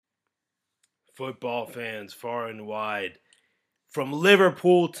Football fans far and wide. From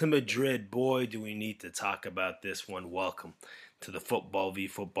Liverpool to Madrid, boy, do we need to talk about this one. Welcome to the Football v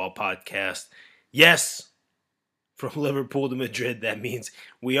Football podcast. Yes, from Liverpool to Madrid, that means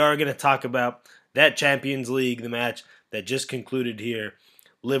we are going to talk about that Champions League, the match that just concluded here.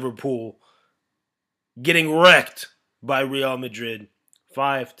 Liverpool getting wrecked by Real Madrid,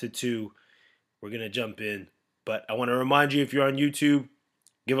 5-2. We're going to jump in. But I want to remind you, if you're on YouTube,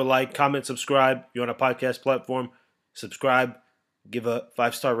 give a like, comment, subscribe. If you're on a podcast platform, subscribe. Give a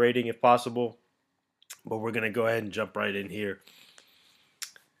 5-star rating if possible. But we're going to go ahead and jump right in here.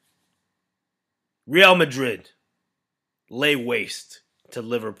 Real Madrid lay waste to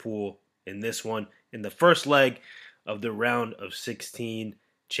Liverpool in this one, in the first leg of the round of 16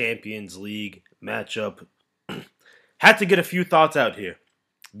 Champions League matchup. Had to get a few thoughts out here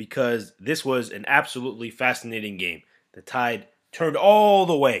because this was an absolutely fascinating game. The tide turned all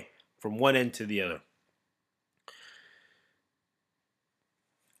the way from one end to the other.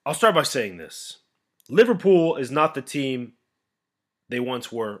 I'll start by saying this. Liverpool is not the team they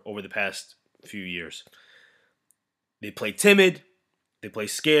once were over the past few years. They play timid. They play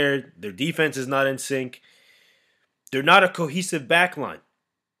scared. Their defense is not in sync. They're not a cohesive backline.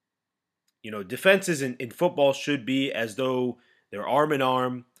 You know, defenses in football should be as though they're arm in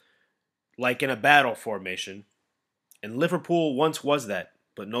arm, like in a battle formation. And Liverpool once was that,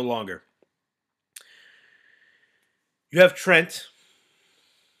 but no longer. You have Trent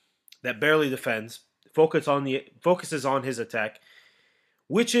that barely defends, focuses on his attack,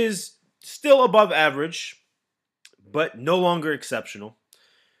 which is still above average, but no longer exceptional.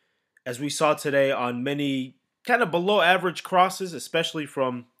 As we saw today on many kind of below average crosses, especially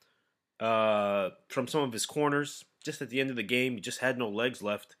from some of his corners. Just at the end of the game, he just had no legs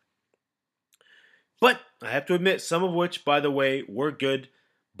left. But I have to admit, some of which, by the way, were good.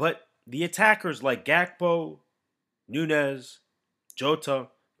 But the attackers like Gakpo, Nunez, Jota,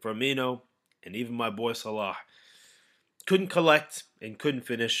 Firmino, and even my boy Salah couldn't collect and couldn't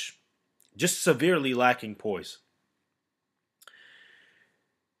finish. Just severely lacking poise.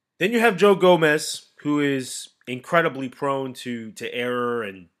 Then you have Joe Gomez, who is incredibly prone to error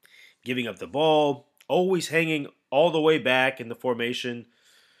and giving up the ball, always hanging all the way back in the formation.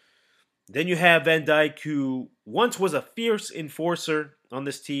 Then you have Van Dijk, who once was a fierce enforcer on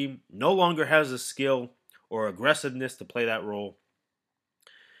this team, no longer has the skill or aggressiveness to play that role.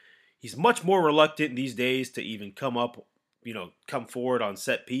 He's much more reluctant these days to even come forward on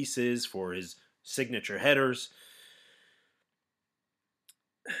set pieces for his signature headers.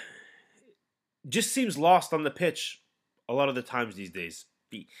 Just seems lost on the pitch a lot of the times these days.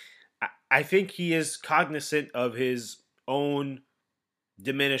 I think he is cognizant of his own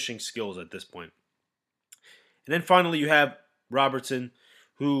diminishing skills at this point. And then finally you have Robertson,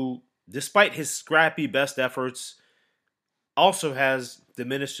 who, despite his scrappy best efforts, also has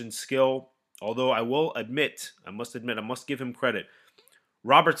diminished in skill. Although I must give him credit.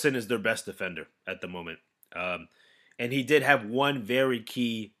 Robertson is their best defender at the moment. And he did have one very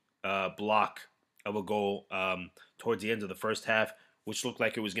key block of a goal towards the end of the first half, which looked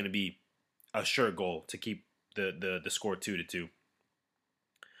like it was going to be a sure goal to keep the score 2-2.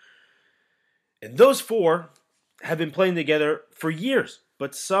 And those four have been playing together for years,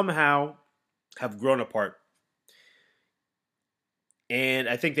 but somehow have grown apart. And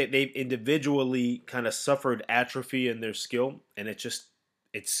I think that they've individually kind of suffered atrophy in their skill, and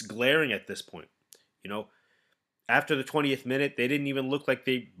it's glaring at this point. You know, after the 20th minute, they didn't even look like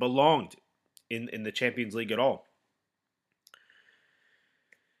they belonged in the Champions League at all.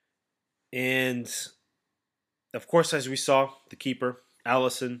 And, of course, as we saw, the keeper,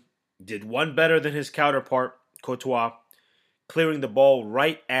 Alisson, did one better than his counterpart, Courtois, clearing the ball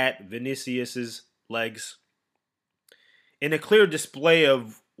right at Vinicius's legs. In a clear display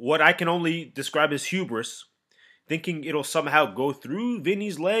of what I can only describe as hubris, thinking it'll somehow go through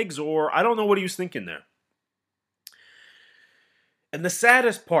Vinny's legs, or I don't know what he was thinking there. And the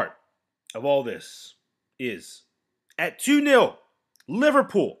saddest part of all this is, at 2-0,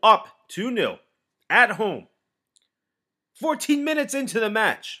 Liverpool up 2-0 at home, 14 minutes into the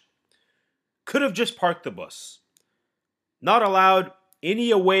match, could have just parked the bus, not allowed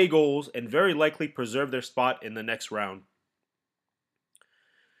any away goals, and very likely preserved their spot in the next round.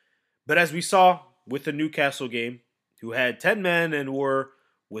 But as we saw with the Newcastle game, who had 10 men and were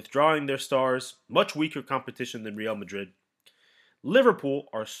withdrawing their stars, much weaker competition than Real Madrid, Liverpool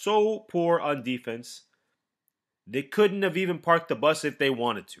are so poor on defense, they couldn't have even parked the bus if they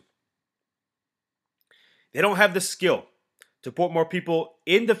wanted to. They don't have the skill to put more people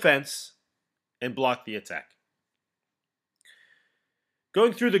in defense and block the attack.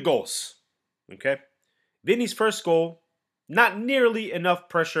 Going through the goals, Okay? Vinny's first goal, not nearly enough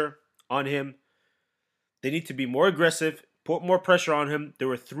pressure on him. They need to be more aggressive, put more pressure on him. There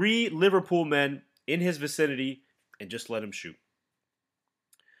were 3 Liverpool men in his vicinity, and just let him shoot.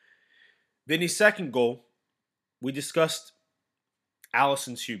 Vinny's second goal, we discussed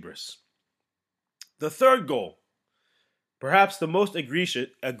Alisson's hubris. The third goal, perhaps the most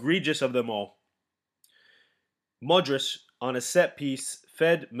egregious of them all, Modric on a set piece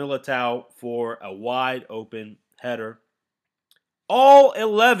fed Militao for a wide open header. All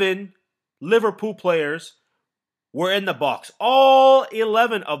 11 Liverpool players were in the box. All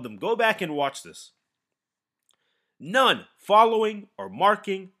 11 of them. Go back and watch this. None following or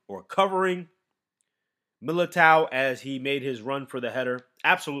marking or covering Militao as he made his run for the header.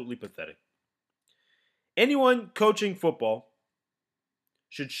 Absolutely pathetic. Anyone coaching football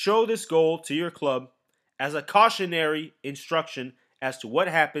should show this goal to your club as a cautionary instruction as to what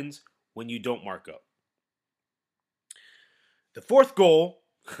happens when you don't mark up. The fourth goal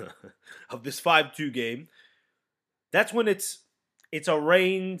of this 5-2 game, that's when it's a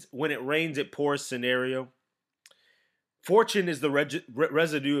when it rains it pours scenario. Fortune is the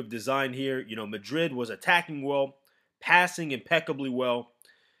residue of design here. Madrid was attacking well, passing impeccably well,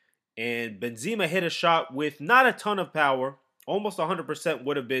 and Benzema hit a shot with not a ton of power. Almost 100%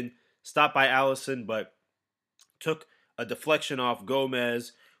 would have been stopped by Alisson, but took a deflection off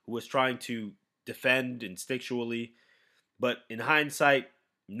Gomez, who was trying to defend instinctually. But in hindsight,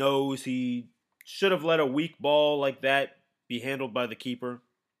 knows he should have let a weak ball like that be handled by the keeper.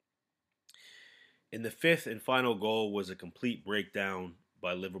 And the fifth and final goal was a complete breakdown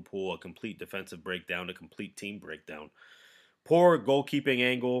by Liverpool, a complete defensive breakdown, a complete team breakdown. Poor goalkeeping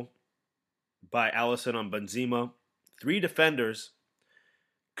angle by Alisson on Benzema. 3 defenders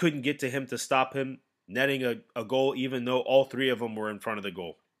couldn't get to him to stop him, netting a goal even though all 3 of them were in front of the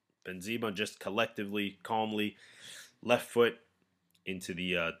goal. Benzema just collectively, calmly, left foot into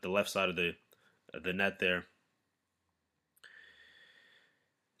the left side of the net there.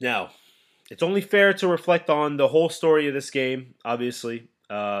 Now, it's only fair to reflect on the whole story of this game, obviously.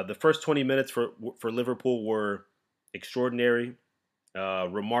 The first 20 minutes for Liverpool were extraordinary,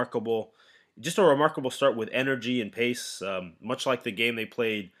 remarkable. Just a remarkable start with energy and pace, much like the game they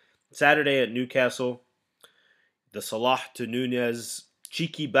played Saturday at Newcastle. The Salah to Nunez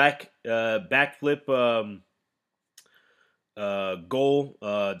cheeky backflip goal.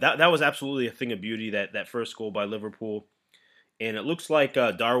 That was absolutely a thing of beauty, that first goal by Liverpool. And it looks like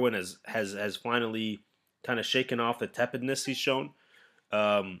Darwin has finally kind of shaken off the tepidness he's shown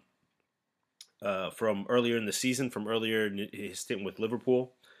from earlier in the season, from earlier in his stint with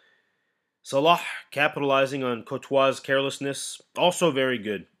Liverpool. Salah capitalizing on Courtois' carelessness, also very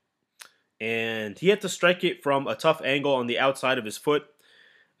good. And he had to strike it from a tough angle on the outside of his foot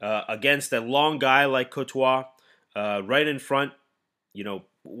against a long guy like Courtois right in front.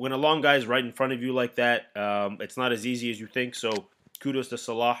 When a long guy is right in front of you like that, it's not as easy as you think. So kudos to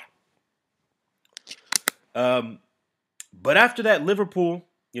Salah. But after that, Liverpool,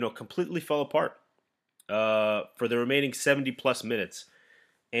 completely fell apart for the remaining 70 plus minutes.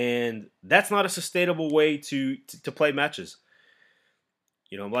 And that's not a sustainable way to play matches.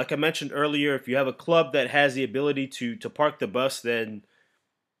 Like I mentioned earlier, if you have a club that has the ability to park the bus, then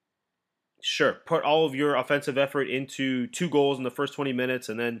sure, put all of your offensive effort into 2 goals in the first 20 minutes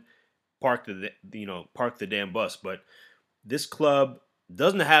and then park the damn bus. But this club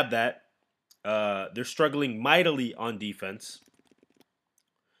doesn't have that. They're struggling mightily on defense.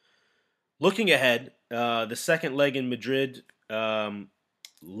 Looking ahead, the second leg in Madrid,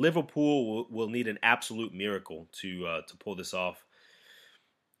 Liverpool will need an absolute miracle to pull this off.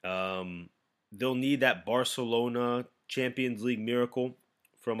 They'll need that Barcelona Champions League miracle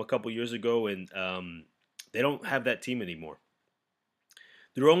from a couple years ago, and they don't have that team anymore.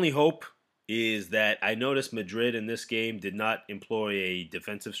 Their only hope is that I noticed Madrid in this game did not employ a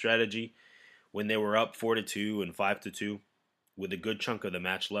defensive strategy when they were up 4-2 and 5-2 with a good chunk of the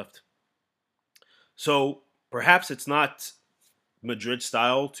match left. So perhaps it's not Madrid's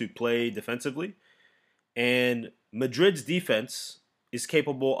style to play defensively, and Madrid's defense is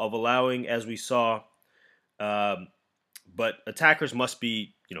capable of allowing, as we saw, but attackers must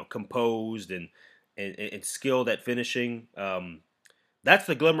be, composed and skilled at finishing. That's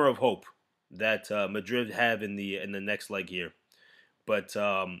the glimmer of hope that Madrid have in the next leg here. But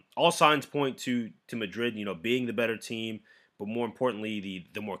all signs point to Madrid, being the better team, but more importantly,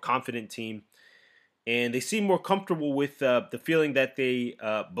 the more confident team. And they seem more comfortable with the feeling that they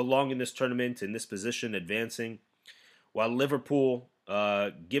belong in this tournament, in this position, advancing. While Liverpool,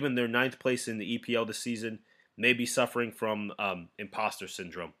 given their 9th place in the EPL this season, may be suffering from imposter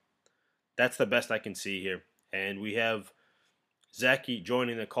syndrome. That's the best I can see here. And we have Zaki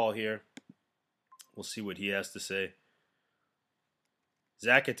joining the call here. We'll see what he has to say.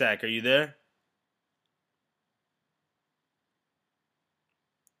 Zach Attack, are you there?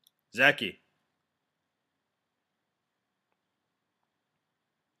 Zaki.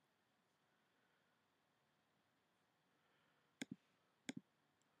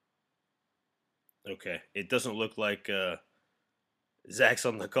 Okay. It doesn't look like Zach's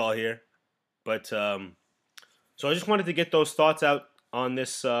on the call here. But so I just wanted to get those thoughts out on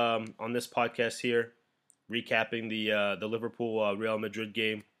this podcast here, recapping the Liverpool Real Madrid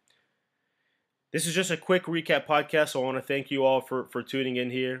game. This is just a quick recap podcast, so I want to thank you all for tuning in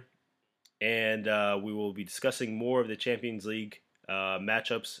here, and we will be discussing more of the Champions League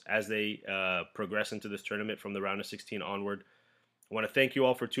matchups as they progress into this tournament from the round of 16 onward. I want to thank you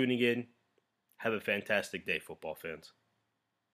all for tuning in. Have a fantastic day, football fans.